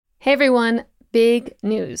Hey everyone, big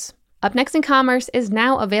news. Up Next in Commerce is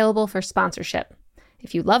now available for sponsorship.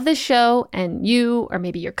 If you love this show and you, or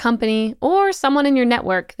maybe your company, or someone in your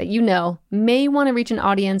network that you know may want to reach an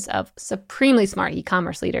audience of supremely smart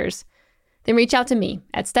e-commerce leaders, then reach out to me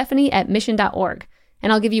at Stephanie@mission.org,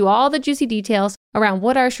 and I'll give you all the juicy details around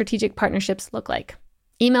what our strategic partnerships look like.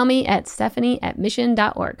 Email me at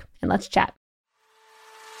Stephanie@mission.org, and let's chat.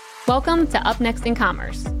 Welcome to Up Next in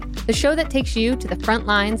Commerce, the show that takes you to the front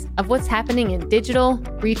lines of what's happening in digital,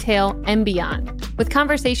 retail, and beyond, with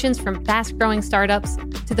conversations from fast-growing startups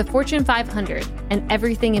to the Fortune 500 and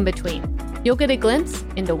everything in between. You'll get a glimpse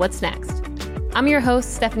into what's next. I'm your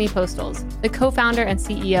host, Stephanie Postles, the co-founder and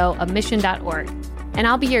CEO of Mission.org, and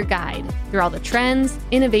I'll be your guide through all the trends,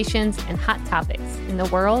 innovations, and hot topics in the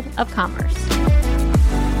world of commerce.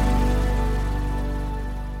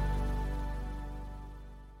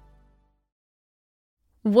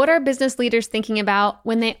 What are business leaders thinking about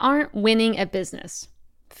when they aren't winning at business?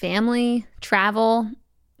 Family, travel,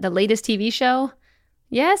 the latest TV show?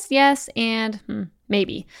 Yes, and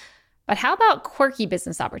maybe. But how about quirky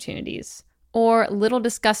business opportunities? Or little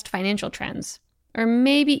discussed financial trends? Or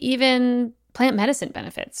maybe even plant medicine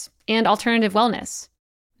benefits and alternative wellness?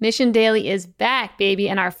 Mission Daily is back, baby,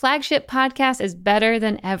 and our flagship podcast is better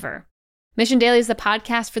than ever. Mission Daily is the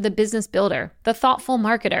podcast for the business builder, the thoughtful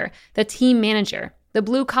marketer, the team manager, the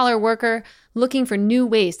blue-collar worker looking for new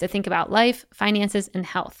ways to think about life, finances, and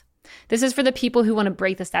health. This is for the people who want to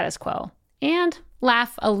break the status quo and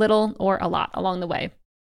laugh a little or a lot along the way.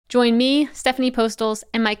 Join me, Stephanie Postles,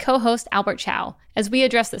 and my co-host Albert Chow as we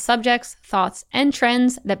address the subjects, thoughts, and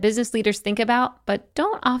trends that business leaders think about but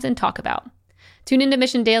don't often talk about. Tune into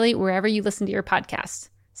Mission Daily wherever you listen to your podcasts.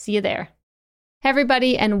 See you there. Hey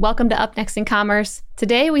everybody, and welcome to Up Next in Commerce.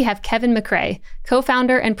 Today we have Kevin McRae,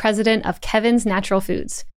 co-founder and president of Kevin's Natural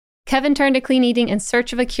Foods. Kevin turned to clean eating in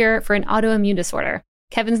search of a cure for an autoimmune disorder.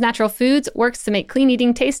 Kevin's Natural Foods works to make clean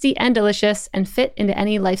eating tasty and delicious and fit into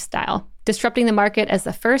any lifestyle, disrupting the market as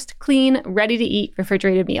the first clean, ready-to-eat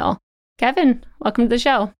refrigerated meal. Kevin, welcome to the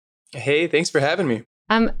show. Hey, thanks for having me.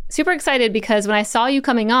 I'm super excited because when I saw you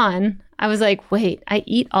coming on, I was like, wait, I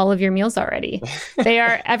eat all of your meals already. They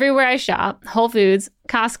are everywhere I shop, Whole Foods,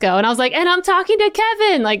 Costco. And I was like, and I'm talking to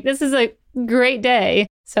Kevin. Like, this is a great day.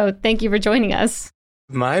 So thank you for joining us.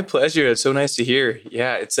 My pleasure. It's so nice to hear.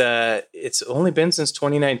 Yeah, it's only been since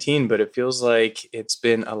 2019, but it feels like it's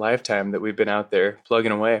been a lifetime that we've been out there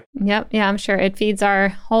plugging away. Yep. Yeah, I'm sure. It feeds our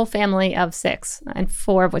whole family of 6, and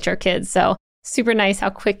 4 of which are kids. So super nice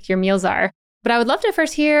how quick your meals are. But I would love to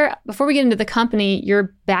first hear, before we get into the company,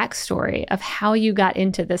 your backstory of how you got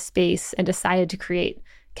into this space and decided to create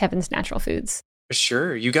Kevin's Natural Foods.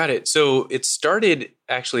 Sure, you got it. So it started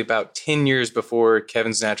actually about 10 years before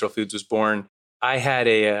Kevin's Natural Foods was born. I had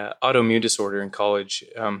a autoimmune disorder in college.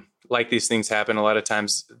 Like these things happen, a lot of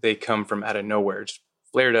times they come from out of nowhere, just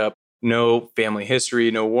flared up, no family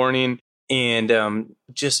history, no warning, and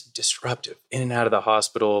just disruptive, in and out of the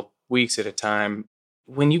hospital, weeks at a time.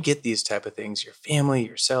 When you get these type of things, your family,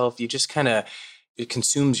 yourself, you just it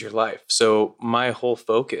consumes your life. So my whole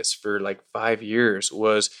focus for like 5 years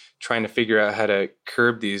was trying to figure out how to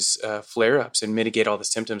curb these flare-ups and mitigate all the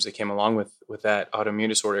symptoms that came along with that autoimmune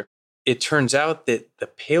disorder. It turns out that the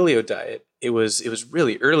paleo diet, it was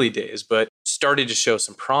really early days, but started to show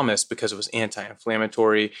some promise because it was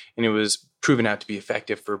anti-inflammatory and it was proven out to be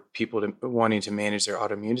effective for people wanting to manage their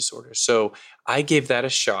autoimmune disorders. So I gave that a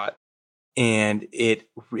shot. And it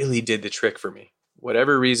really did the trick for me.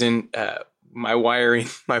 Whatever reason, my wiring,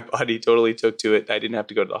 my body totally took to it. I didn't have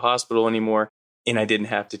to go to the hospital anymore, and I didn't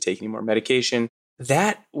have to take any more medication.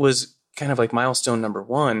 That was kind of like milestone number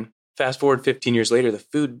 1. Fast forward 15 years later, the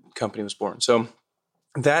food company was born. So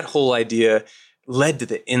that whole idea led to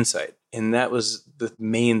the insight. And that was the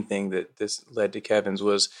main thing that this led to Kevin's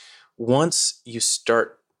was once you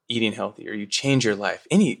start eating healthy or you change your life,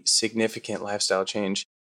 any significant lifestyle change,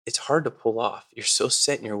 it's hard to pull off. You're so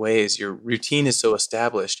set in your ways. Your routine is so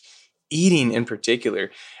established. Eating in particular,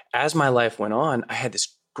 as my life went on, I had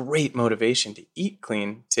this great motivation to eat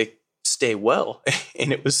clean, to stay well.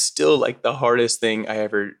 And it was still like the hardest thing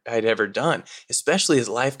I'd ever done, especially as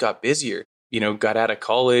life got busier. Got out of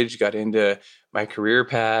college, got into my career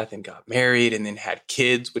path and got married and then had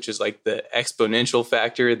kids, which is like the exponential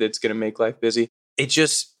factor that's going to make life busy.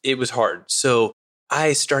 It was hard. So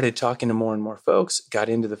I started talking to more and more folks, got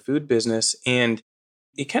into the food business, and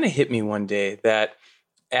it kind of hit me one day that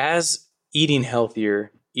as eating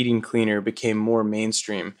healthier, eating cleaner became more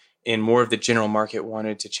mainstream and more of the general market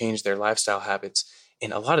wanted to change their lifestyle habits,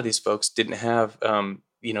 and a lot of these folks didn't have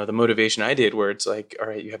the motivation I did, where it's like, all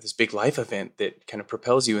right, you have this big life event that kind of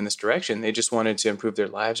propels you in this direction. They just wanted to improve their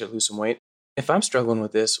lives or lose some weight. If I'm struggling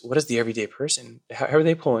with this, what is the everyday person? How are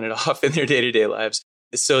they pulling it off in their day-to-day lives?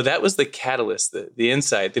 So that was the catalyst, the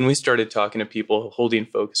insight. Then we started talking to people, holding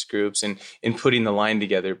focus groups and putting the line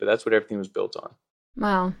together. But that's what everything was built on.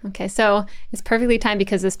 Wow. Okay. So it's perfectly timed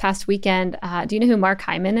because this past weekend, do you know who Mark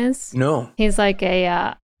Hyman is? No. He's like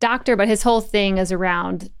a doctor, but his whole thing is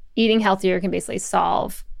around eating healthier can basically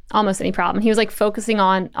solve almost any problem. He was like focusing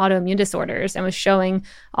on autoimmune disorders and was showing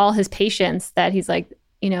all his patients that he's like,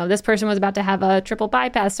 this person was about to have a triple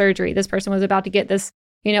bypass surgery. This person was about to get this,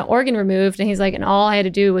 organ removed. And he's like, and all I had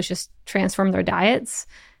to do was just transform their diets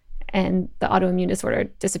and the autoimmune disorder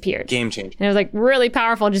disappeared. Game changer. And it was like really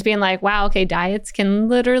powerful, just being like, wow, okay, diets can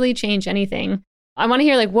literally change anything. I want to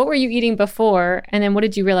hear, like, what were you eating before? And then what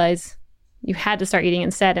did you realize you had to start eating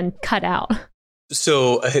instead and cut out?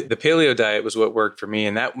 So the paleo diet was what worked for me.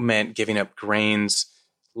 And that meant giving up grains,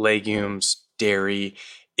 legumes, dairy.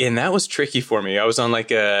 And that was tricky for me. I was on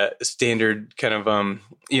like a standard kind of,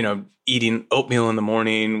 eating oatmeal in the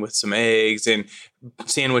morning with some eggs and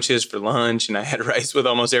sandwiches for lunch. And I had rice with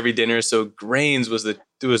almost every dinner. So grains was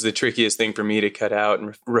the trickiest thing for me to cut out,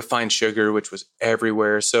 and refined sugar, which was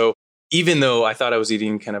everywhere. So even though I thought I was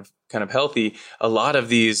eating kind of healthy, a lot of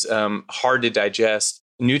these hard to digest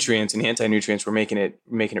nutrients and anti-nutrients were making it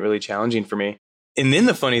really challenging for me. And then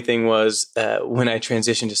the funny thing was when I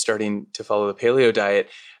transitioned to starting to follow the paleo diet,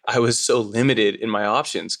 I was so limited in my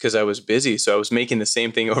options because I was busy. So I was making the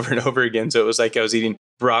same thing over and over again. So it was like I was eating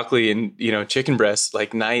broccoli and, chicken breasts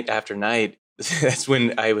like night after night. That's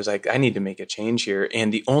when I was like, I need to make a change here.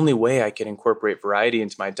 And the only way I could incorporate variety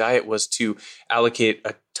into my diet was to allocate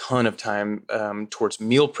a ton of time towards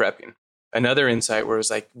meal prepping. Another insight where it was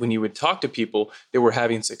like when you would talk to people that were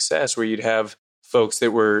having success, where you'd have folks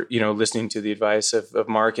that were, listening to the advice of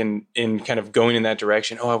Mark and kind of going in that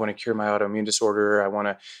direction. Oh, I want to cure my autoimmune disorder. I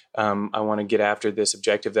want to get after this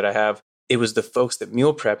objective that I have. It was the folks that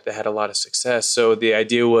meal prep that had a lot of success. So the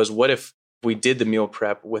idea was, what if we did the meal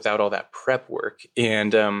prep without all that prep work?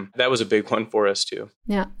 And that was a big one for us too.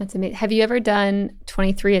 Yeah, that's amazing. Have you ever done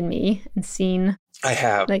 23andMe and seen? I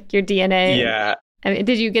have. Like your DNA? Yeah. I mean,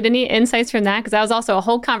 did you get any insights from that? Because that was also a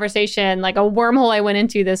whole conversation, like a wormhole I went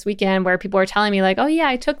into this weekend where people were telling me like, oh yeah,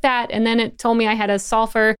 I took that. And then it told me I had a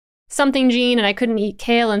sulfur something gene and I couldn't eat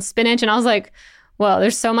kale and spinach. And I was like, well,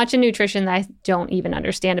 there's so much in nutrition that I don't even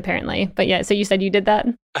understand apparently. But yeah, so you said you did that?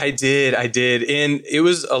 I did. And it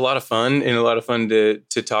was a lot of fun to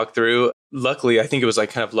talk through. Luckily, I think it was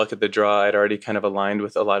like kind of luck of the draw. I'd already kind of aligned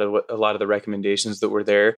with a lot of the recommendations that were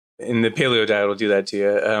there. And the paleo diet will do that to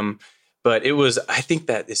you. But I think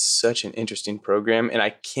that is such an interesting program. And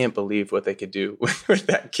I can't believe what they could do with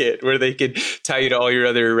that kit, where they could tie you to all your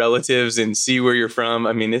other relatives and see where you're from.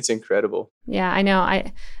 I mean, it's incredible. Yeah, I know.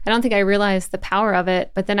 I don't think I realized the power of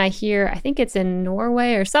it. But then I think it's in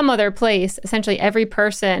Norway or some other place, essentially every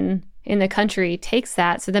person in the country takes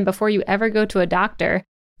that. So then before you ever go to a doctor,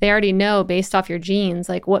 they already know based off your genes,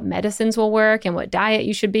 like what medicines will work and what diet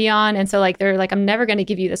you should be on. And so like, they're like, I'm never going to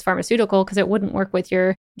give you this pharmaceutical because it wouldn't work with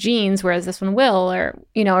your genes, whereas this one will, or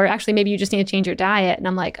actually maybe you just need to change your diet. And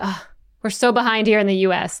I'm like, oh, we're so behind here in the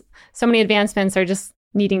US. So many advancements are just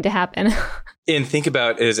needing to happen. And think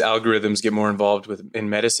about as algorithms get more involved in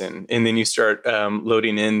medicine, and then you start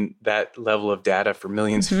loading in that level of data for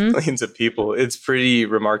millions and millions of people. It's pretty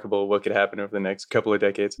remarkable what could happen over the next couple of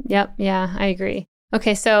decades. Yep. Yeah, I agree.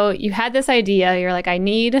 Okay, so you had this idea. You're like, I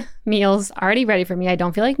need meals already ready for me. I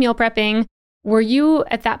don't feel like meal prepping. Were you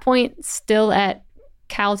at that point still at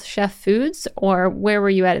Cal Chef Foods, or where were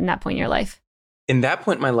you at in that point in your life? In that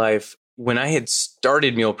point in my life, when I had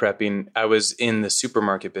started meal prepping, I was in the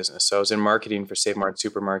supermarket business. So I was in marketing for Save Mart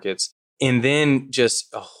supermarkets. And then just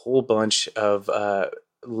a whole bunch of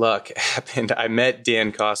luck happened. I met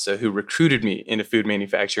Dan Costa, who recruited me into food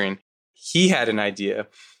manufacturing. He had an idea.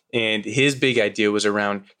 And his big idea was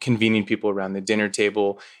around convening people around the dinner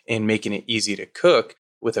table and making it easy to cook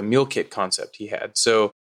with a meal kit concept he had.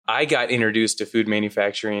 So I got introduced to food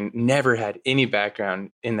manufacturing, never had any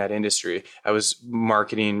background in that industry. I was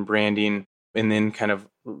marketing, branding, and then kind of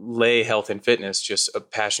lay health and fitness, just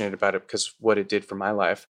passionate about it because what it did for my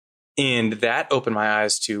life. And that opened my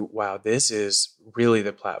eyes to, wow, this is really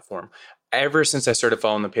the platform. Ever since I started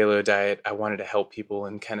following the paleo diet, I wanted to help people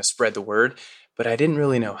and kind of spread the word, but I didn't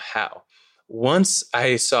really know how. Once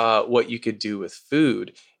I saw what you could do with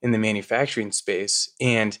food in the manufacturing space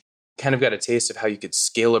and kind of got a taste of how you could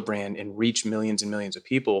scale a brand and reach millions and millions of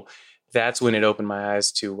people, that's when it opened my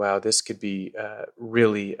eyes to, wow, this could be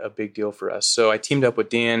really a big deal for us. So I teamed up with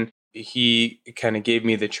Dan. he kind of gave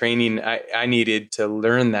me the training I needed to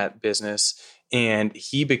learn that business. And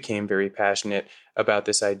he became very passionate about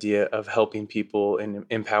this idea of helping people and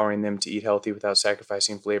empowering them to eat healthy without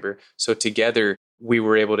sacrificing flavor. So together, we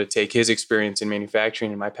were able to take his experience in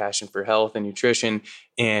manufacturing and my passion for health and nutrition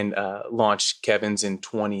and launched Kevin's in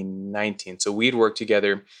 2019. So we'd worked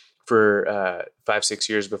together for 5-6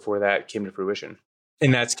 years before that came to fruition.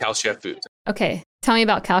 And that's Cal Chef Foods. Okay. Tell me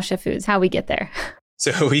about Cal Chef Foods, how we get there.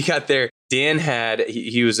 So we got there. Dan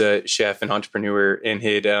he was a chef and entrepreneur and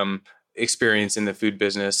had experience in the food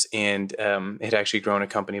business and had actually grown a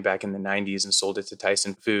company back in the 90s and sold it to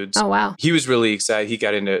Tyson Foods. Oh, wow. He was really excited. He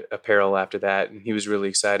got into apparel after that, and he was really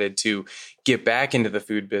excited to get back into the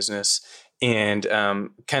food business and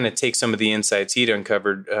kind of take some of the insights he'd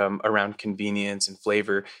uncovered around convenience and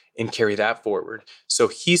flavor and carry that forward. So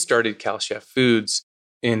he started Cal Chef Foods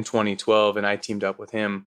in 2012, and I teamed up with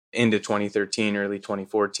him into 2013, early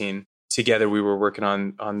 2014. Together, we were working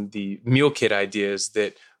on the meal kit ideas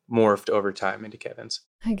that morphed over time into Kevin's.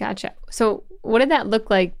 I gotcha. So what did that look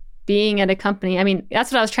like being at a company? I mean,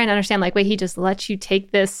 that's what I was trying to understand. Like, wait, he just lets you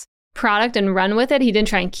take this product and run with it? He didn't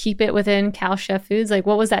try and keep it within Cal Chef Foods? Like,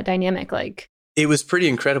 what was that dynamic like? It was pretty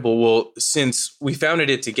incredible. Well, since we founded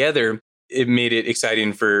it together, it made it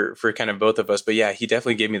exciting for kind of both of us. But yeah, he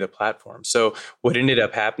definitely gave me the platform. So what ended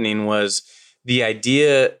up happening was the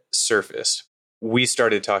idea surfaced. We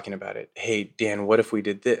started talking about it. Hey, Dan, what if we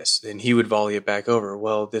did this? And he would volley it back over.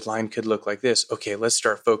 Well, the line could look like this. Okay, let's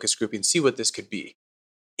start focus grouping, see what this could be.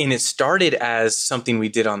 And it started as something we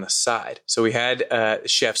did on the side. So we had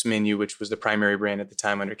Chef's Menu, which was the primary brand at the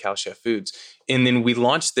time under Cal Chef Foods. And then we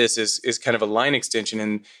launched this as kind of a line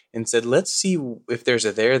extension and said, let's see if there's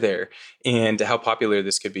a there and how popular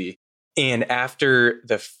this could be. And after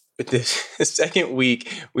the second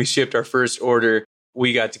week, we shipped our first order.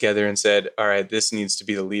 We got together and said, all right, this needs to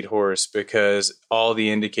be the lead horse because all the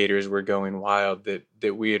indicators were going wild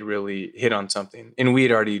that we had really hit on something. And we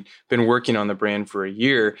had already been working on the brand for a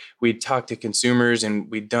year. We'd talked to consumers and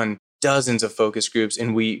we'd done dozens of focus groups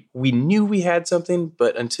and we knew we had something,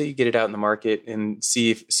 but until you get it out in the market and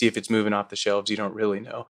see if it's moving off the shelves, you don't really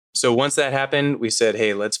know. So once that happened, we said,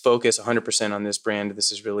 hey, let's focus 100% on this brand.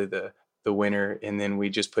 This is really the winner. And then we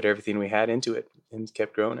just put everything we had into it and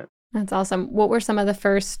kept growing it. That's awesome. What were some of the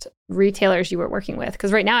first retailers you were working with?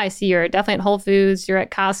 Because right now I see you're definitely at Whole Foods, you're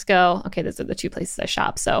at Costco. Okay, those are the two places I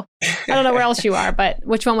shop. So I don't know where else you are, but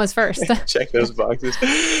which one was first? Check those boxes.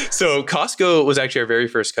 So Costco was actually our very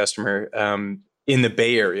first customer in the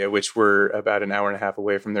Bay Area, which we're about an hour and a half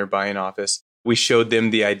away from their buying office. We showed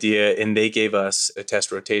them the idea and they gave us a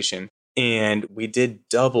test rotation. And we did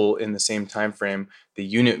double in the same time frame the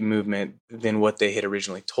unit movement than what they had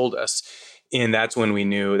originally told us. And that's when we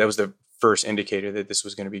knew that was the first indicator that this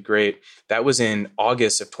was going to be great. That was in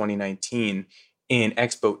August of 2019 and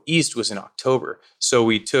Expo East was in October. So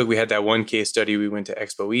we had that one case study. We went to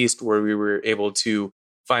Expo East where we were able to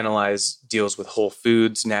finalize deals with Whole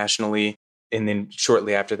Foods nationally. And then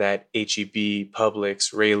shortly after that, H-E-B,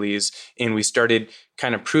 Publix, Raley's. And we started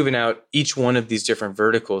kind of proving out each one of these different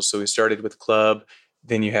verticals. So we started with club.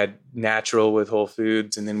 Then you had natural with Whole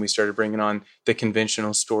Foods, and then we started bringing on the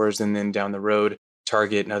conventional stores, and then down the road,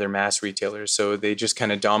 Target and other mass retailers. So they just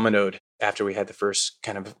kind of dominoed after we had the first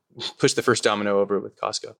kind of pushed the first domino over with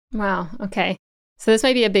Costco. Wow. Okay. So this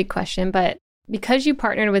might be a big question, but because you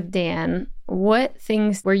partnered with Dan, what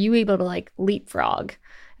things were you able to like leapfrog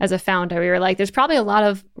as a founder? We were like, there's probably a lot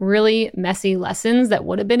of really messy lessons that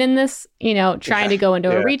would have been in this, trying to go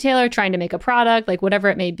into a retailer, trying to make a product, like whatever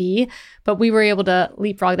it may be. But we were able to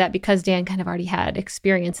leapfrog that because Dan kind of already had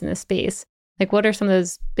experience in this space. Like, what are some of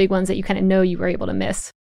those big ones that you kind of know you were able to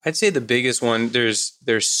miss? I'd say the biggest one, there's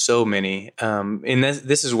so many. And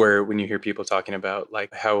this is where when you hear people talking about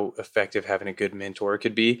like how effective having a good mentor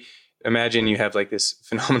could be, imagine you have like this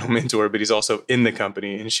phenomenal mentor, but he's also in the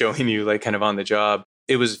company and showing you like kind of on the job.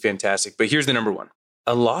 It was fantastic. But here's the number one.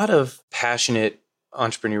 A lot of passionate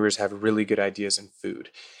entrepreneurs have really good ideas in food.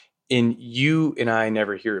 And you and I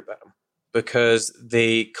never hear about them because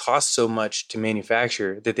they cost so much to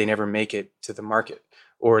manufacture that they never make it to the market.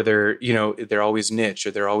 Or they're always niche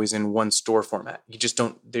or they're always in one store format.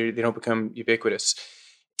 They don't become ubiquitous.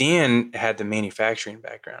 Dan had the manufacturing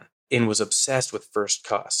background and was obsessed with first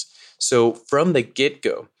costs. So from the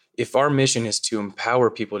get-go, if our mission is to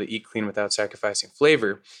empower people to eat clean without sacrificing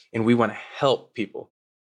flavor, and we want to help people,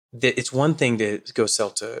 that it's one thing to go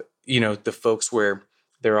sell to, the folks where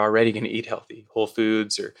they're already going to eat healthy, Whole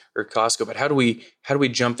Foods or Costco. But how do we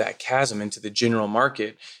jump that chasm into the general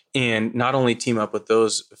market and not only team up with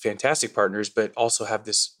those fantastic partners, but also have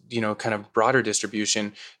this, kind of broader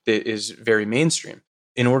distribution that is very mainstream?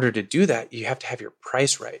 in order to do that, you have to have your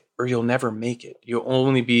price right, or you'll never make it. You'll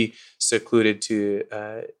only be secluded to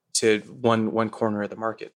one corner of the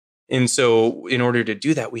market. And so in order to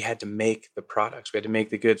do that, we had to make the products, we had to make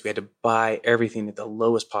the goods, we had to buy everything at the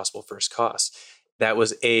lowest possible first cost. That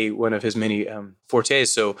was one of his many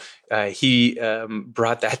fortes. So he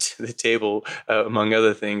brought that to the table, among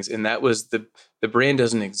other things. And that was the brand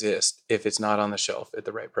doesn't exist if it's not on the shelf at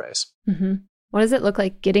the right price. Mm-hmm. What does it look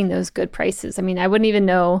like getting those good prices? I mean, I wouldn't even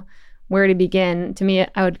know where to begin. To me,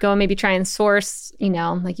 I would go and maybe try and source,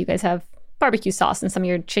 like you guys have barbecue sauce in some of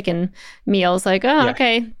your chicken meals. Like,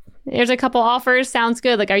 okay, there's a couple offers. Sounds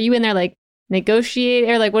good. Like, are you in there like negotiate,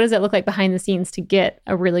 or like what does it look like behind the scenes to get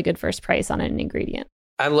a really good first price on an ingredient?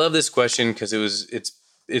 I love this question because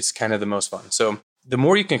it's kind of the most fun. So the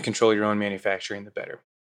more you can control your own manufacturing, the better.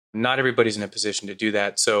 Not everybody's in a position to do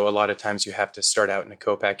that. So a lot of times you have to start out in a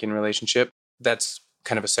co-packing relationship. That's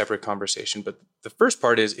kind of a separate conversation. But the first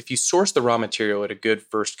part is if you source the raw material at a good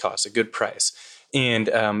first cost, a good price, and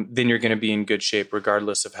then you're going to be in good shape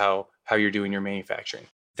regardless of how you're doing your manufacturing.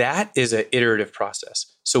 That is an iterative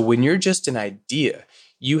process. So when you're just an idea,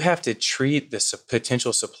 you have to treat this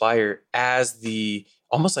potential supplier as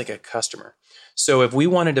almost like a customer. So if we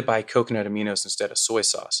wanted to buy coconut aminos instead of soy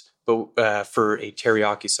sauce, but for a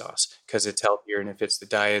teriyaki sauce, because it's healthier and it fits the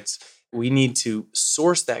diets, we need to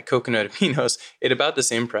source that coconut aminos at about the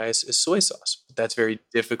same price as soy sauce. But that's very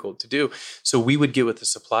difficult to do. So we would get with the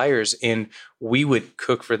suppliers and we would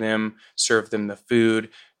cook for them, serve them the food,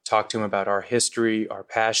 talk to them about our history, our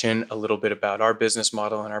passion, a little bit about our business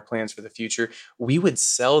model and our plans for the future. We would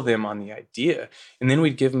sell them on the idea, and then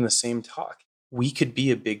we'd give them the same talk. We could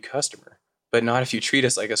be a big customer, but not if you treat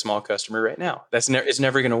us like a small customer right now. It's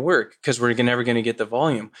never going to work because we're never going to get the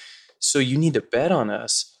volume. So you need to bet on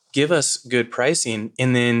us, give us good pricing,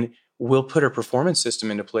 and then we'll put a performance system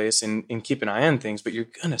into place and keep an eye on things, but you're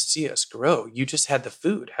going to see us grow. You just had the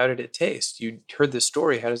food. How did it taste? You heard the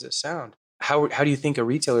story. How does it sound? How do you think a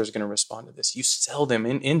retailer is going to respond to this? You sell them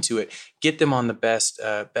into it, get them on the best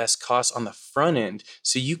cost on the front end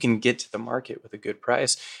so you can get to the market with a good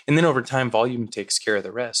price. And then over time, volume takes care of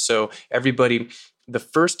the rest. So everybody, the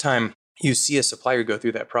first time you see a supplier go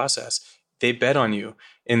through that process, they bet on you.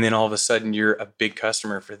 And then all of a sudden you're a big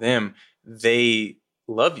customer for them. They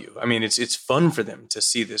love you. I mean, it's fun for them to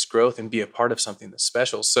see this growth and be a part of something that's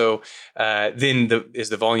special. So then as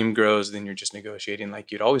the volume grows, then you're just negotiating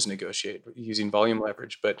like you'd always negotiate using volume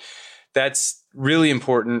leverage. But that's really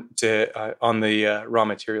important to on the raw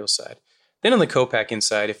materials side. Then on the co-packing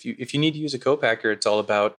side, if you need to use a co-packer, it's all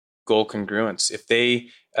about goal congruence. If they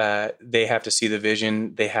have to see the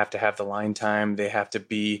vision, they have to have the line time, they have to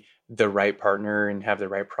be the right partner and have the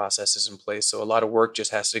right processes in place. So a lot of work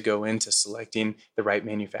just has to go into selecting the right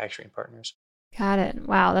manufacturing partners. Got it.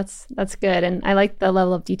 Wow, that's good. And I like the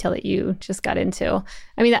level of detail that you just got into.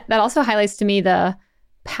 I mean, that also highlights to me the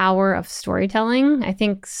power of storytelling. I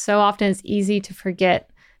think so often it's easy to forget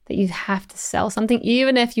that you have to sell something,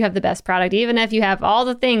 even if you have the best product, even if you have all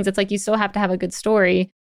the things. It's like you still have to have a good story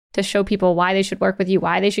to show people why they should work with you,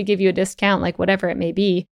 why they should give you a discount, like whatever it may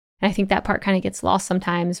be. And I think that part kind of gets lost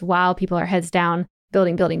sometimes while people are heads down,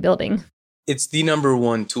 building. It's the number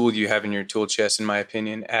one tool you have in your tool chest, in my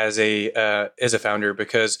opinion, as a founder,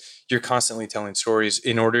 because you're constantly telling stories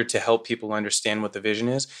in order to help people understand what the vision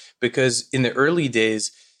is. Because in the early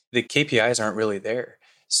days, the KPIs aren't really there.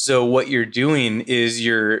 So what you're doing is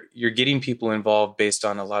you're getting people involved based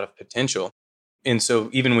on a lot of potential. And so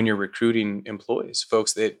even when you're recruiting employees,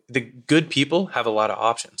 folks, the good people have a lot of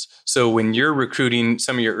options. So when you're recruiting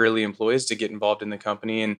some of your early employees to get involved in the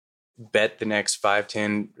company and bet the next 5,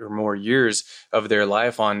 10 or more years of their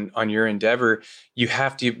life on your endeavor, you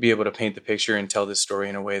have to be able to paint the picture and tell this story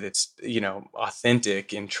in a way that's,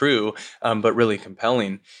 authentic and true, but really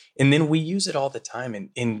compelling. And then we use it all the time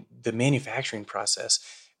in the manufacturing process.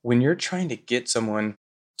 When you're trying to get someone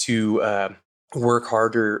to work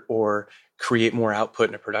harder or create more output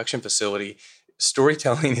in a production facility,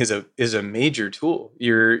 storytelling is a major tool.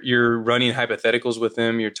 You're running hypotheticals with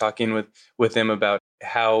them. You're talking with them about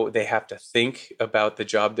how they have to think about the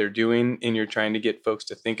job they're doing, and you're trying to get folks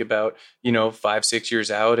to think about 5, 6 years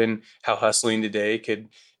out and how hustling today could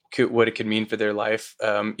what it could mean for their life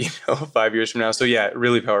 5 years from now. So yeah,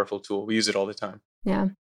 really powerful tool. We use it all the time. Yeah.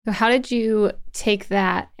 So how did you take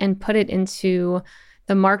that and put it into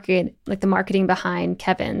the market, like the marketing behind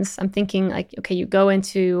Kevin's? I'm thinking like, okay, you go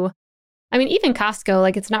into, even Costco,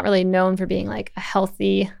 like it's not really known for being like a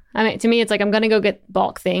healthy, to me, it's like, I'm going to go get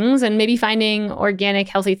bulk things, and maybe finding organic,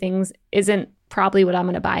 healthy things isn't probably what I'm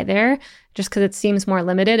going to buy there, just because it seems more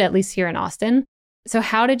limited, at least here in Austin. So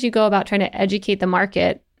how did you go about trying to educate the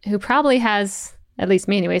market, who probably has at least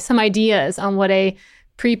me anyway, some ideas on what a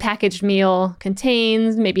prepackaged meal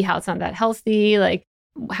contains, maybe how it's not that healthy. Like,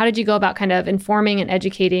 how did you go about kind of informing and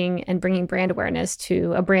educating and bringing brand awareness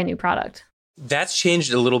to a brand new product? That's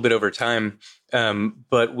changed a little bit over time,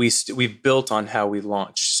 but we've built on how we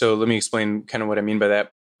launched. So let me explain kind of what I mean by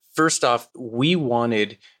that. First off, we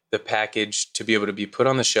wanted the package to be able to be put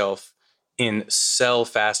on the shelf and sell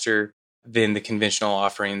faster than the conventional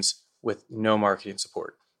offerings with no marketing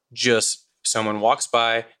support. Just someone walks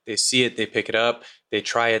by, they see it, they pick it up, they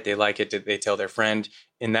try it, they like it, they tell their friend.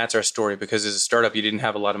 And that's our story, because as a startup, you didn't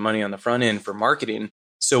have a lot of money on the front end for marketing.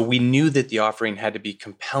 So we knew that the offering had to be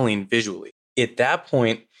compelling visually. At that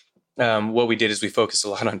point, what we did is we focused a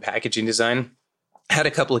lot on packaging design, had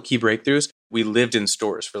a couple of key breakthroughs. We lived in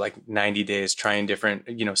stores for like 90 days, trying different,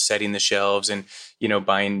 setting the shelves and,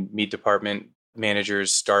 buying meat department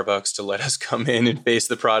managers, Starbucks, to let us come in and face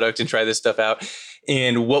the product and try this stuff out.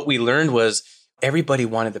 And what we learned was everybody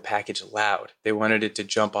wanted the package loud. They wanted it to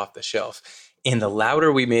jump off the shelf. And the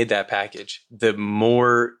louder we made that package, the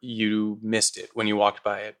more you missed it when you walked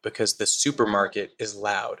by it, because the supermarket is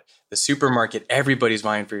loud. The supermarket, everybody's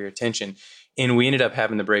vying for your attention. And we ended up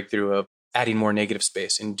having the breakthrough of adding more negative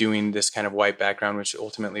space and doing this kind of white background, which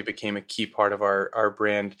ultimately became a key part of our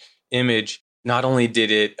brand image. Not only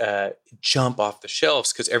did it jump off the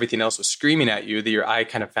shelves because everything else was screaming at you, that your eye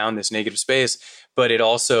kind of found this negative space, but it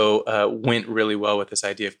also went really well with this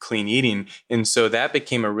idea of clean eating. And so that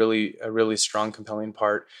became a really strong, compelling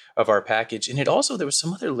part of our package. And there was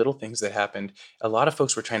some other little things that happened. A lot of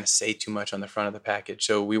folks were trying to say too much on the front of the package.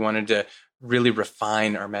 So we wanted to really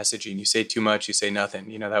refine our messaging. You say too much, you say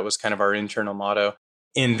nothing. That was kind of our internal motto.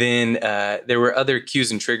 And then there were other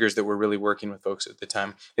cues and triggers that were really working with folks at the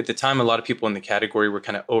time. At the time, a lot of people in the category were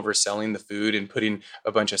kind of overselling the food and putting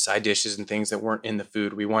a bunch of side dishes and things that weren't in the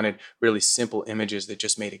food. We wanted really simple images that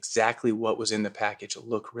just made exactly what was in the package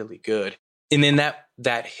look really good. And then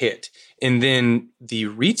that hit. And then the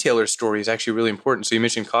retailer story is actually really important. So you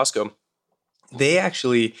mentioned Costco. They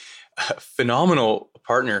actually phenomenal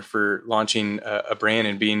partner for launching a brand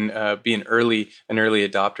and being an early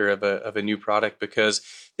adopter of a new product, because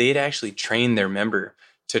they had actually trained their member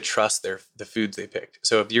to trust the foods they picked.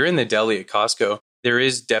 So if you're in the deli at Costco, there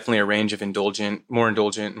is definitely a range of more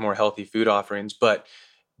indulgent, more healthy food offerings, but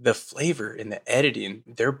the flavor and the editing,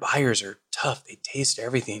 their buyers are tough. They taste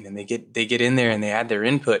everything and they get in there and they add their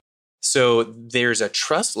input. So there's a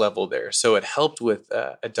trust level there. So it helped with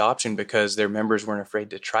adoption because their members weren't afraid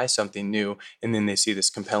to try something new. And then they see this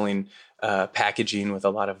compelling packaging with a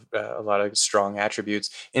lot of strong attributes.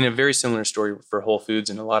 And a very similar story for Whole Foods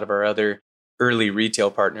and a lot of our other early retail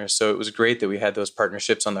partners. So it was great that we had those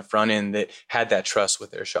partnerships on the front end that had that trust with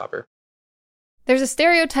their shopper. There's a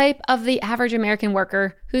stereotype of the average American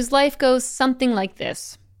worker whose life goes something like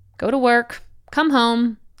this: go to work, come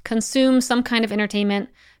home, consume some kind of entertainment,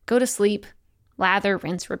 go to sleep, lather,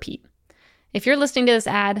 rinse, repeat. If you're listening to this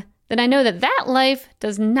ad, then I know that life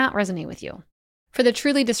does not resonate with you. For the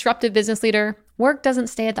truly disruptive business leader, work doesn't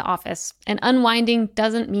stay at the office, and unwinding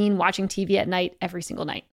doesn't mean watching TV at night every single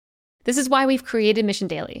night. This is why we've created Mission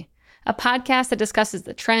Daily, a podcast that discusses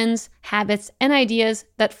the trends, habits, and ideas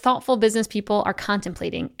that thoughtful business people are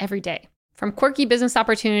contemplating every day. From quirky business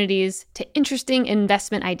opportunities to interesting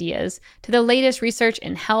investment ideas to the latest research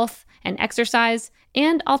in health and exercise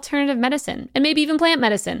and alternative medicine, and maybe even plant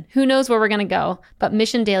medicine. Who knows where we're going to go, but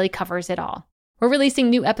Mission Daily covers it all. We're releasing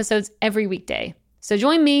new episodes every weekday. So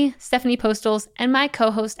join me, Stephanie Postles, and my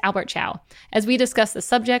co-host Albert Chow as we discuss the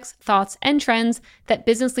subjects, thoughts, and trends that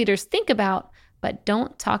business leaders think about, but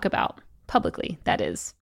don't talk about publicly, that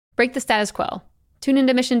is. Break the status quo. Tune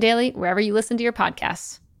into Mission Daily wherever you listen to your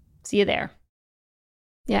podcasts. See you there.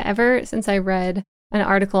 Yeah, ever since I read an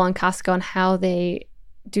article on Costco on how they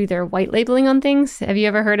do their white labeling on things. Have you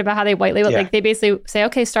ever heard about how they white label? Yeah. Like they basically say,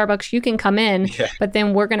 okay, Starbucks, you can come in, but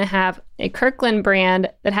then we're going to have a Kirkland brand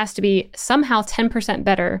that has to be somehow 10%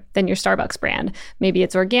 better than your Starbucks brand. Maybe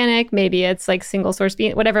it's organic, maybe it's like single source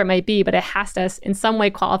bean, whatever it might be, but it has to in some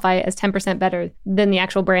way qualify as 10% better than the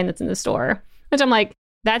actual brand that's in the store, which I'm like,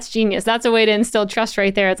 that's genius. That's a way to instill trust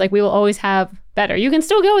right there. It's like, we will always have better. You can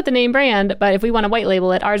still go with the name brand, but if we want to white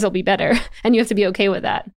label it, ours will be better. And you have to be okay with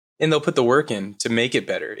that. And they'll put the work in to make it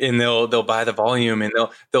better, and they'll buy the volume, and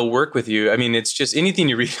they'll work with you. I mean, it's just anything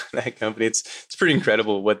you read on that company. It's pretty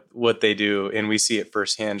incredible what they do, and we see it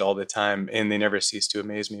firsthand all the time, and they never cease to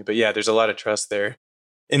amaze me. But yeah, there's a lot of trust there.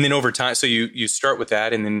 And then over time, so you start with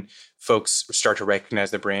that, and then folks start to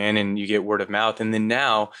recognize the brand, and you get word of mouth. And then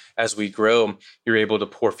now, as we grow, you're able to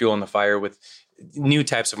pour fuel on the fire with new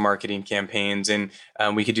types of marketing campaigns, and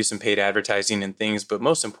we could do some paid advertising and things. But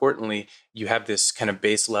most importantly, you have this kind of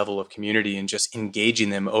base level of community and just engaging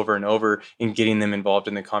them over and over and getting them involved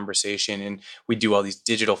in the conversation. And we do all these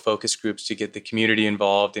digital focus groups to get the community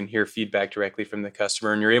involved and hear feedback directly from the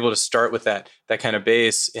customer. And you're able to start with that kind of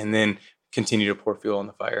base and then continue to pour fuel on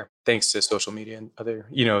the fire, thanks to social media and other,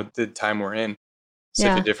 the time we're in.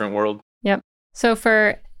 Such a different world. Yep. So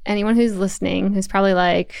for anyone who's listening, who's probably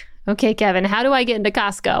like, okay, Kevin, how do I get into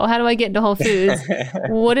Costco? How do I get into Whole Foods?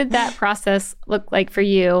 What did that process look like for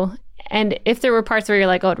you? And if there were parts where you're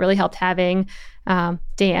like, oh, it really helped having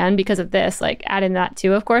Dan because of this, like add in that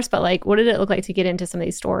too, of course. But like, what did it look like to get into some of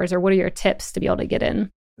these stores, or what are your tips to be able to get in?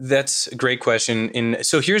 That's a great question. And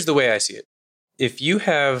so here's the way I see it. If you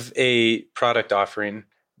have a product offering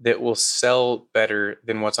that will sell better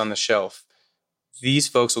than what's on the shelf, these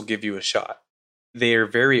folks will give you a shot. They are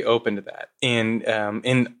very open to that. And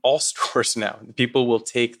in all stores now, people will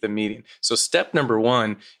take the meeting. So step number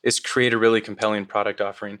one is create a really compelling product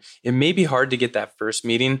offering. It may be hard to get that first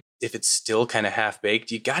meeting if it's still kind of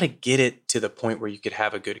half-baked. You got to get it to the point where you could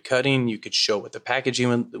have a good cutting. You could show what the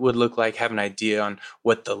packaging would look like, have an idea on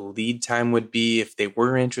what the lead time would be if they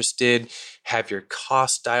were interested, have your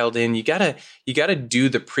cost dialed in. You got to do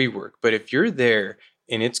the pre-work. But if you're there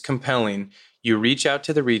and it's compelling, you reach out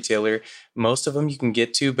to the retailer. Most of them you can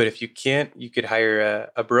get to, but if you can't, you could hire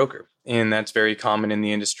a broker. And that's very common in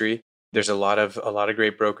the industry. There's a lot of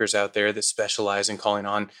great brokers out there that specialize in calling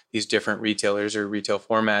on these different retailers or retail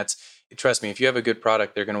formats. Trust me, if you have a good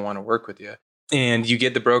product, they're going to want to work with you. And you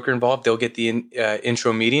get the broker involved, they'll get the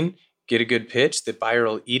intro meeting, get a good pitch, the buyer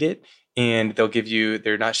will eat it, and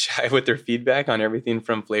they're not shy with their feedback on everything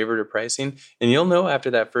from flavor to pricing. And you'll know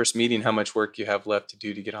after that first meeting how much work you have left to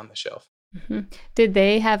do to get on the shelf. Mm-hmm. Did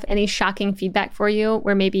they have any shocking feedback for you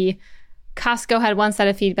where maybe Costco had one set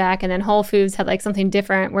of feedback and then Whole Foods had like something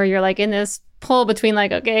different, where you're like in this pull between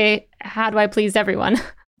like, okay, how do I please everyone?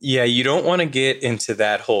 Yeah, you don't want to get into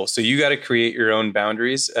that hole. So you got to create your own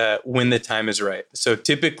boundaries when the time is right. So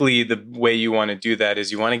typically the way you want to do that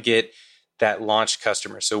is you want to get that launch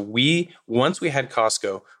customer. So once we had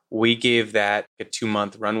Costco, we gave that a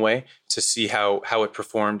 2-month runway to see how it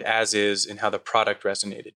performed as is and how the product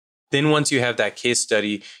resonated. Then once you have that case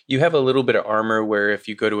study, you have a little bit of armor where if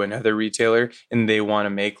you go to another retailer and they want to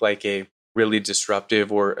make like a really disruptive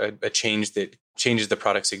or a change that changes the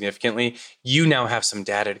product significantly, you now have some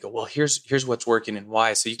data to go, well, here's what's working and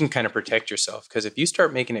why. So you can kind of protect yourself. Because if you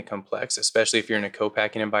start making it complex, especially if you're in a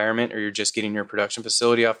co-packing environment or you're just getting your production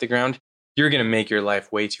facility off the ground, you're going to make your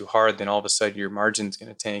life way too hard. Then all of a sudden your margin's going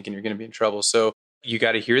to tank and you're going to be in trouble. So you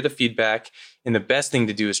got to hear the feedback. And the best thing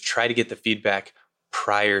to do is try to get the feedback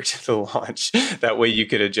prior to the launch. That way you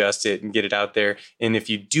could adjust it and get it out there. And if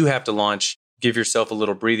you do have to launch, give yourself a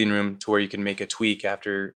little breathing room to where you can make a tweak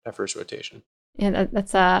after that first rotation. Yeah,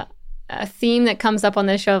 that's a theme that comes up on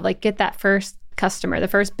this show of like, get that first customer, the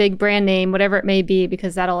first big brand name, whatever it may be,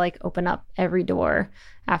 because that'll like open up every door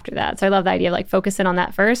after that. So I love the idea of like focusing on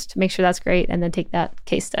that first, make sure that's great, and then take that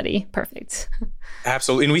case study. Perfect.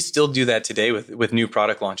 Absolutely. And we still do that today with new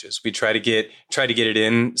product launches. We try to get it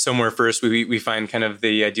in somewhere first. We find kind of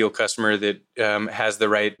the ideal customer that has the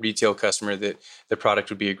right retail customer that the product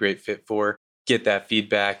would be a great fit for, get that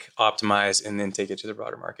feedback, optimize, and then take it to the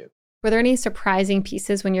broader market. Were there any surprising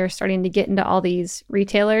pieces when you're starting to get into all these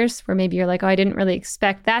retailers where maybe you're like, oh, I didn't really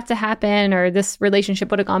expect that to happen, or this relationship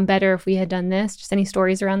would have gone better if we had done this? Just any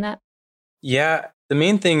stories around that? Yeah. The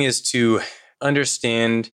main thing is to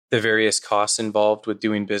understand the various costs involved with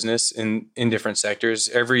doing business in different sectors.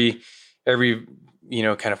 Every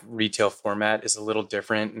kind of retail format is a little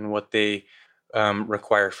different in what they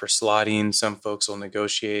require for slotting. Some folks will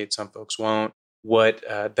negotiate, some folks won't. What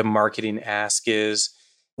the marketing ask is.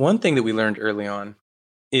 One thing that we learned early on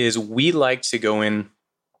is we like to go in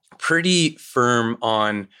pretty firm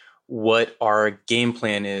on what our game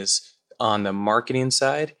plan is on the marketing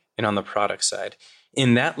side and on the product side.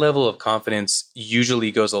 And that level of confidence usually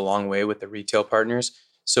goes a long way with the retail partners.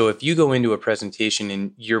 So if you go into a presentation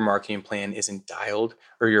and your marketing plan isn't dialed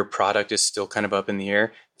or your product is still kind of up in the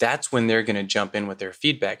air, that's when they're going to jump in with their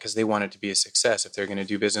feedback because they want it to be a success if they're going to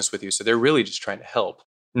do business with you. So they're really just trying to help,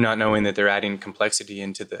 not knowing that they're adding complexity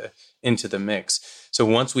into the mix. So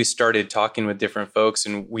once we started talking with different folks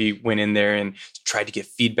and we went in there and tried to get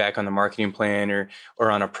feedback on the marketing plan or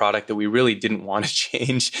on a product that we really didn't want to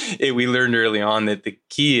change, we learned early on that the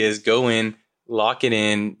key is go in, lock it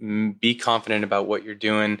in, be confident about what you're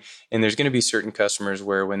doing. And there's going to be certain customers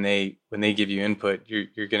where when they give you input,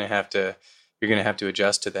 you're going to have to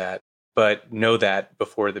adjust to that. But know that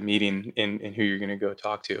before the meeting and who you're going to go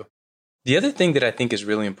talk to. The other thing that I think is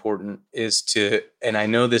really important is to, and I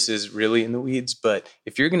know this is really in the weeds, but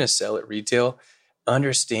if you're going to sell at retail,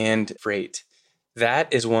 understand freight.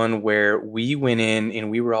 That is one where we went in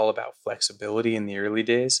and we were all about flexibility in the early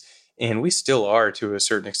days. And we still are to a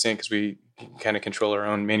certain extent because we kind of control our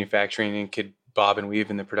own manufacturing and could bob and weave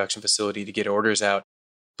in the production facility to get orders out.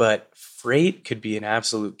 But freight could be an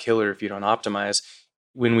absolute killer if you don't optimize.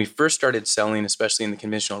 When we first started selling, especially in the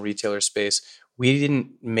conventional retailer space, we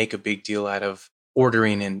didn't make a big deal out of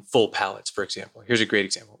ordering in full pallets, for example. Here's a great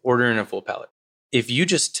example, ordering a full pallet. If you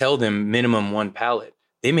just tell them minimum one pallet,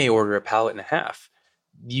 they may order a pallet and a half.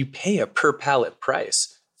 You pay a per pallet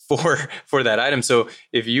price for that item. So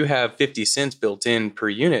if you have 50 cents built in per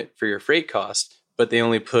unit for your freight cost, but they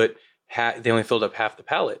only filled up half the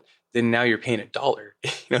pallet, then now you're paying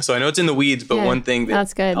 $1. So I know it's in the weeds, but one thing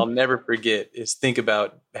that I'll never forget is think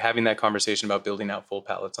about having that conversation about building out full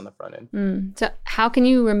pallets on the front end. So how can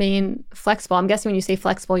you remain flexible? I'm guessing when you say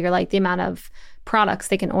flexible, you're like the amount of products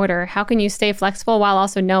they can order. How can you stay flexible while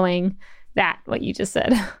also knowing what you just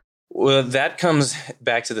said? Well, that comes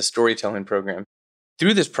back to the storytelling program.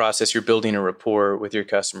 Through this process, you're building a rapport with your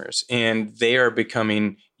customers and they are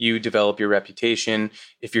becoming, you develop your reputation.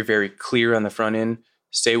 If you're very clear on the front end,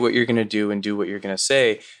 say what you're going to do and do what you're going to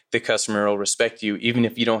say, the customer will respect you, even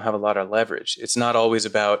if you don't have a lot of leverage. It's not always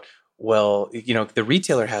about, the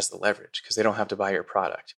retailer has the leverage because they don't have to buy your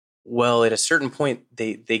product. Well, at a certain point,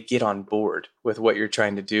 they get on board with what you're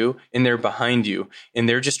trying to do and they're behind you and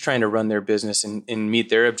they're just trying to run their business and meet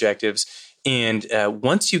their objectives. And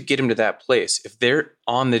once you get them to that place, if they're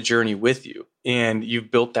on the journey with you and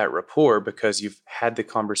you've built that rapport because you've had the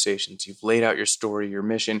conversations, you've laid out your story, your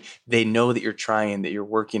mission, they know that you're trying, that you're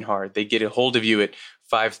working hard. They get a hold of you at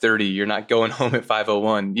 5:30. You're not going home at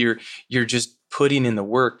 5:01. You're just putting in the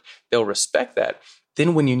work. They'll respect that.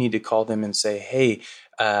 Then when you need to call them and say, hey,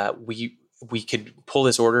 we could pull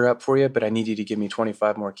this order up for you, but I need you to give me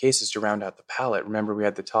 25 more cases to round out the pallet. Remember, we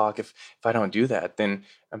had the talk. If I don't do that, then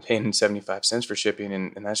I'm paying 75 cents for shipping,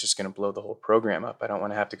 and that's just going to blow the whole program up. I don't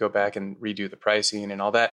want to have to go back and redo the pricing and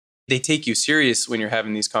all that. They take you serious when you're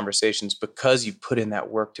having these conversations because you put in that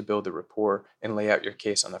work to build the rapport and lay out your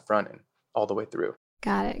case on the front end all the way through.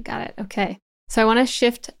 Got it. Okay. So I want to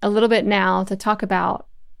shift a little bit now to talk about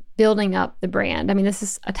building up the brand. I mean, this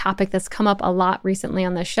is a topic that's come up a lot recently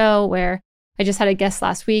on the show where I just had a guest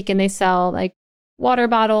last week and they sell like water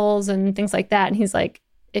bottles and things like that. And he's like,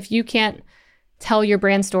 if you can't tell your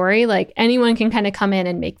brand story, like anyone can kind of come in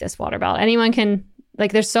and make this water bottle. Anyone can,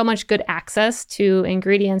 like, there's so much good access to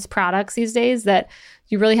ingredients, products these days that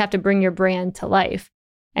you really have to bring your brand to life.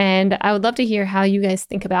 And I would love to hear how you guys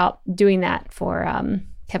think about doing that for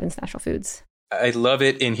Kevin's Natural Foods. I love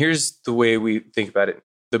it. And here's the way we think about it.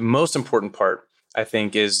 The most important part, I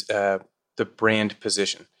think, is the brand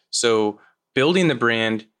position. So building the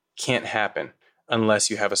brand can't happen unless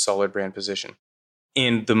you have a solid brand position.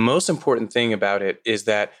 And the most important thing about it is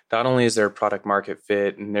that not only is there a product market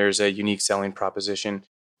fit and there's a unique selling proposition,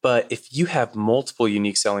 but if you have multiple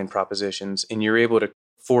unique selling propositions and you're able to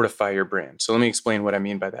fortify your brand. So let me explain what I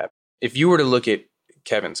mean by that. If you were to look at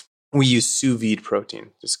Kevin's, we use sous vide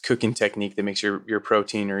protein, this cooking technique that makes your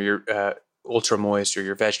protein or your ultra moist or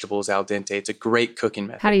your vegetables al dente. It's a great cooking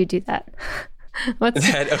method. How do you do that? What's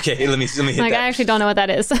that? Okay, let me hit like, that. I actually don't know what that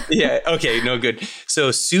is. Yeah, okay, no good.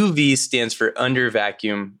 So sous vide stands for under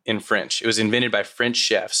vacuum in French. It was invented by French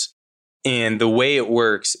chefs. And the way it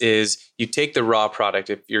works is you take the raw product.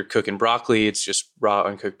 If you're cooking broccoli, it's just raw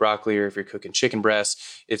uncooked broccoli. Or if you're cooking chicken breast,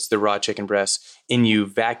 it's the raw chicken breast. And you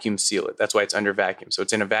vacuum seal it. That's why it's under vacuum. So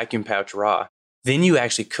it's in a vacuum pouch raw. Then you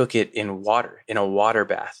actually cook it in water, in a water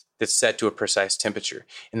bath that's set to a precise temperature.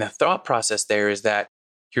 And the thought process there is that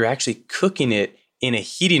you're actually cooking it in a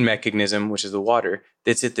heating mechanism, which is the water,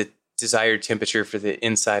 that's at the desired temperature for the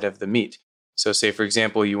inside of the meat. So say, for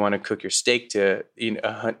example, you want to cook your steak to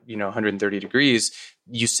 130 degrees,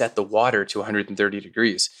 you set the water to 130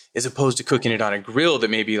 degrees, as opposed to cooking it on a grill that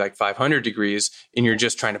may be like 500 degrees, and you're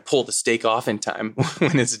just trying to pull the steak off in time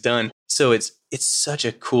when it's done. So it's such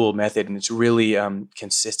a cool method, and it's really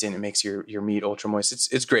consistent. It makes your meat ultra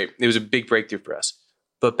moist. It's great. It was a big breakthrough for us.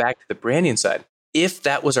 But back to the branding side, if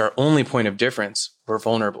that was our only point of difference, we're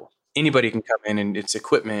vulnerable. Anybody can come in and it's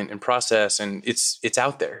equipment and process and it's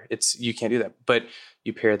out there. You can't do that. But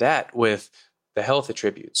you pair that with the health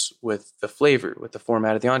attributes, with the flavor, with the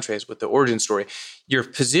format of the entrees, with the origin story. Your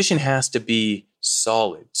position has to be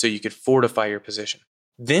solid so you could fortify your position.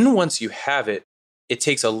 Then once you have it, it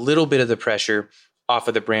takes a little bit of the pressure off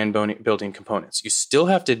of the brand building components. You still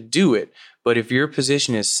have to do it, but if your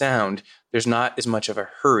position is sound, there's not as much of a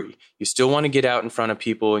hurry. You still want to get out in front of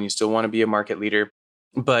people and you still want to be a market leader.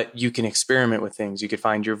 but you can experiment with things. You could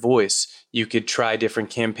find your voice. You could try different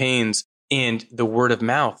campaigns. And the word of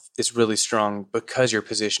mouth is really strong because your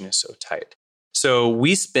position is so tight. So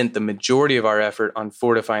we spent the majority of our effort on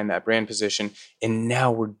fortifying that brand position. And now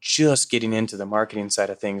we're just getting into the marketing side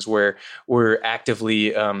of things where we're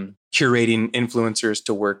actively curating influencers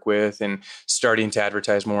to work with and starting to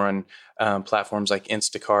advertise more on platforms like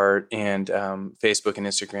Instacart and Facebook and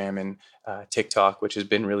Instagram and TikTok, which has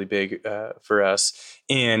been really big for us.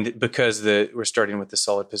 And because we're starting with the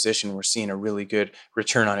solid position, we're seeing a really good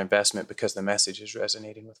return on investment because the message is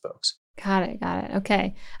resonating with folks. Got it.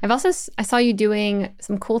 Okay. I saw you doing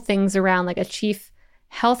some cool things around like a chief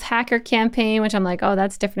health hacker campaign, which I'm like, oh,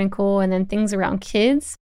 that's different and cool. And then things around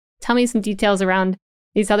kids. Tell me some details around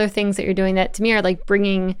these other things that you're doing that to me are like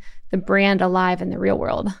bringing the brand alive in the real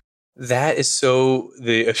world. That is so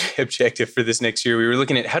the objective for this next year. We were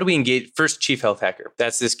looking at how do we engage first Chief Health Hacker.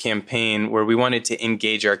 That's this campaign where we wanted to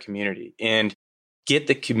engage our community and get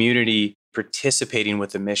the community participating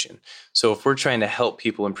with the mission. So if we're trying to help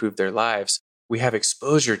people improve their lives, we have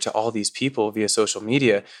exposure to all these people via social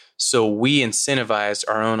media. So we incentivized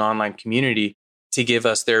our own online community to give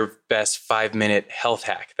us their best 5-minute health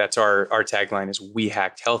hack. That's our tagline is we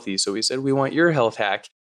hacked healthy. So we said, we want your health hack.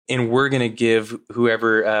 And we're going to give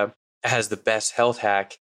whoever has the best health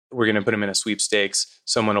hack, we're going to put them in a sweepstakes.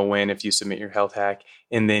 Someone will win if you submit your health hack.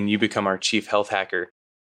 And then you become our chief health hacker.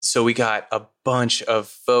 So we got a bunch of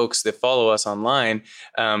folks that follow us online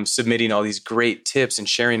submitting all these great tips and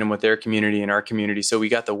sharing them with their community and our community. So we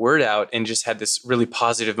got the word out and just had this really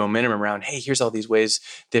positive momentum around, hey, here's all these ways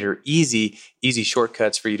that are easy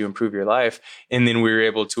shortcuts for you to improve your life. And then we were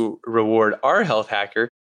able to reward our health hacker.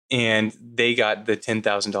 And they got the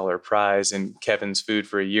 $10,000 prize and Kevin's food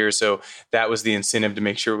for a year. So that was the incentive to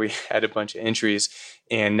make sure we had a bunch of entries.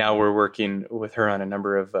 And now we're working with her on a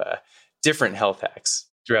number of different health hacks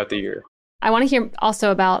throughout the year. I want to hear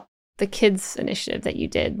also about the kids initiative that you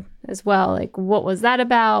did as well. Like, what was that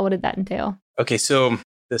about? What did that entail? Okay, so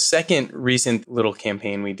the second recent little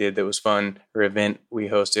campaign we did that was fun, or event we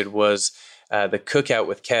hosted, was the Cookout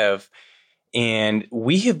with Kev. And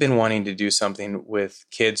we have been wanting to do something with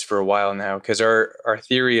kids for a while now because our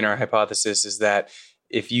theory and our hypothesis is that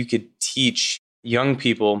if you could teach young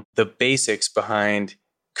people the basics behind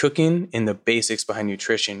cooking and the basics behind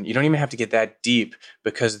nutrition, you don't even have to get that deep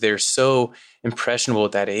because they're so impressionable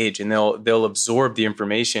at that age, and they'll absorb the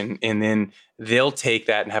information and then they'll take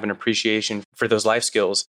that and have an appreciation for those life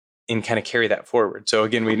skills and kind of carry that forward. So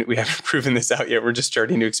again, we haven't proven this out yet. We're just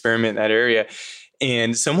starting to experiment in that area.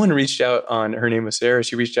 And someone reached out her name was Sarah.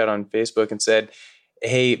 She reached out on Facebook and said,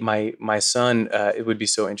 hey, my son would be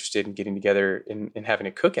so interested in getting together and having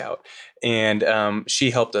a cookout. And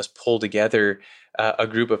she helped us pull together a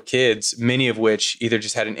group of kids, many of which either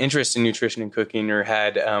just had an interest in nutrition and cooking or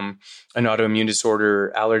had an autoimmune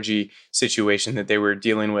disorder allergy situation that they were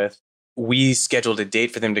dealing with. We scheduled a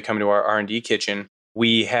date for them to come to our R&D kitchen.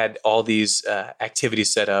 We had all these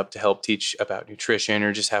activities set up to help teach about nutrition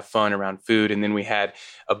or just have fun around food. And then we had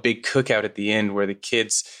a big cookout at the end where the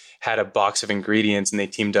kids had a box of ingredients and they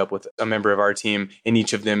teamed up with a member of our team and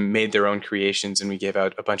each of them made their own creations. And we gave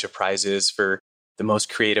out a bunch of prizes for the most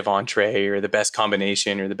creative entree or the best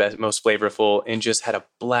combination or the most flavorful, and just had a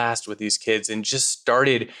blast with these kids and just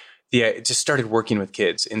started working with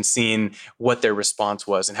kids and seeing what their response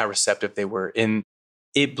was and how receptive they were. And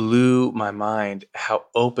it blew my mind how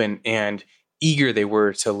open and eager they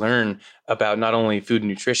were to learn about not only food and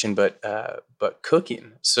nutrition, but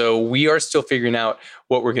cooking. So we are still figuring out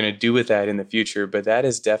what we're going to do with that in the future, but that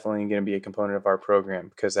is definitely going to be a component of our program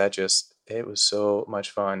because it was so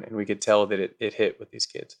much fun. And we could tell that it hit with these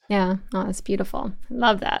kids. Yeah. Oh, that's beautiful. I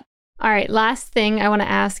love that. All right. Last thing I want to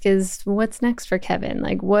ask is what's next for Kevin?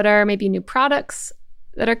 Like, what are maybe new products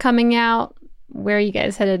that are coming out? Where are you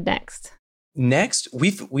guys headed next? Next,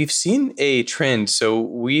 we've seen a trend. So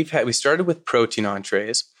we started with protein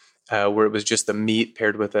entrees, where it was just the meat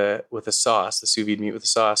paired with a sauce, the sous vide meat with a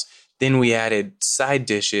sauce. Then we added side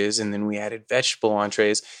dishes, and then we added vegetable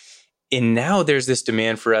entrees. And now there's this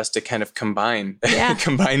demand for us to kind of combine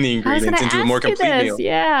the ingredients into a more complete meal.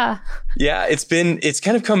 Yeah. Yeah, it's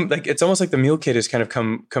kind of come like it's almost like the meal kit has kind of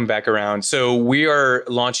come back around. So we are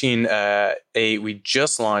launching we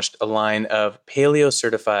just launched a line of paleo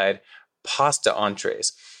certified pasta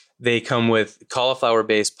entrees. They come with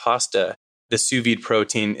cauliflower-based pasta, the sous vide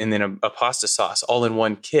protein, and then a pasta sauce all in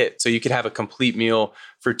one kit. So you could have a complete meal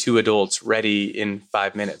for 2 adults ready in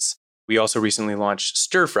 5 minutes. We also recently launched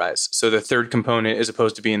stir fries. So the third component, as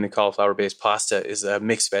opposed to being the cauliflower-based pasta, is a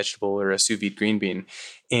mixed vegetable or a sous vide green bean.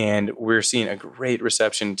 And we're seeing a great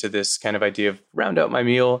reception to this kind of idea of round out my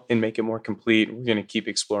meal and make it more complete. We're going to keep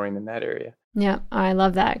exploring in that area. Yeah, I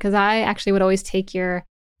love that, because I actually would always take your,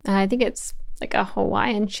 I think it's like a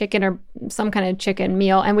Hawaiian chicken or some kind of chicken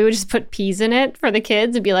meal, and we would just put peas in it for the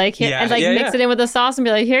kids and be like, here, and mix it in with the sauce and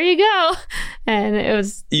be like, here you go. And it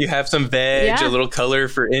was, you have some veg, a little color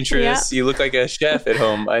for interest. You look like a chef at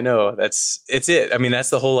home. I know, it's it. I mean,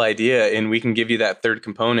 that's the whole idea, and we can give you that third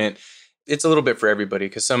component. It's a little bit for everybody,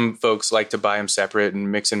 because some folks like to buy them separate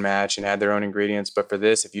and mix and match and add their own ingredients. But for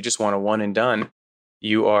this, if you just want a one and done,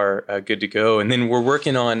 you are good to go. And then we're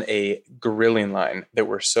working on a grilling line that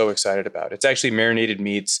we're so excited about. It's actually marinated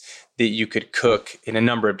meats that you could cook in a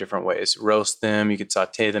number of different ways. Roast them, you could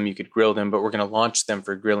saute them, you could grill them, but we're going to launch them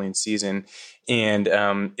for grilling season. And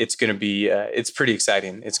it's going to be, it's pretty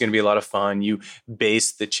exciting. It's going to be a lot of fun. You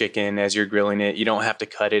baste the chicken as you're grilling it. You don't have to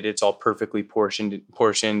cut it. It's all perfectly portioned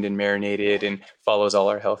and marinated and follows all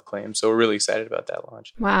our health claims. So we're really excited about that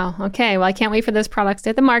launch. Wow. Okay. Well, I can't wait for those products to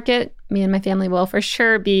hit the market. Me and my family will for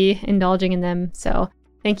sure be indulging in them. So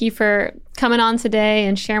thank you for coming on today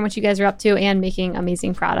and sharing what you guys are up to and making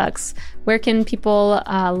amazing products. Where can people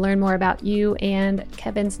learn more about you and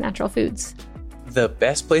Kevin's Natural Foods? The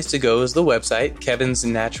best place to go is the website,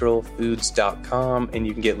 kevinsnaturalfoods.com, and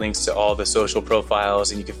you can get links to all the social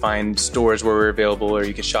profiles, and you can find stores where we're available, or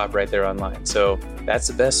you can shop right there online. So that's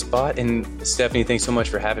the best spot. And Stephanie, thanks so much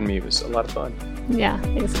for having me. It was a lot of fun. Yeah,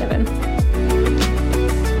 thanks, Kevin.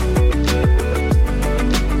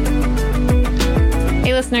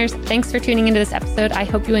 Hey listeners, thanks for tuning into this episode. I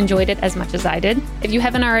hope you enjoyed it as much as I did. If you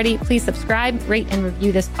haven't already, please subscribe, rate, and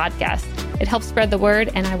review this podcast. It helps spread the word,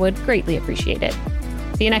 and I would greatly appreciate it.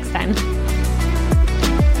 See you next time.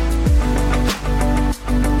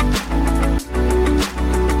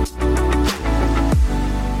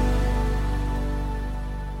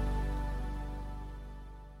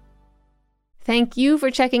 Thank you for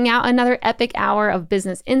checking out another epic hour of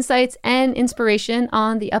business insights and inspiration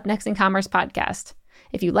on the Up Next in Commerce podcast.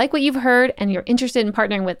 If you like what you've heard and you're interested in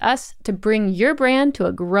partnering with us to bring your brand to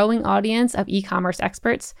a growing audience of e-commerce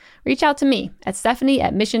experts, reach out to me at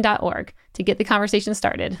stephanie@mission.org to get the conversation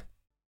started.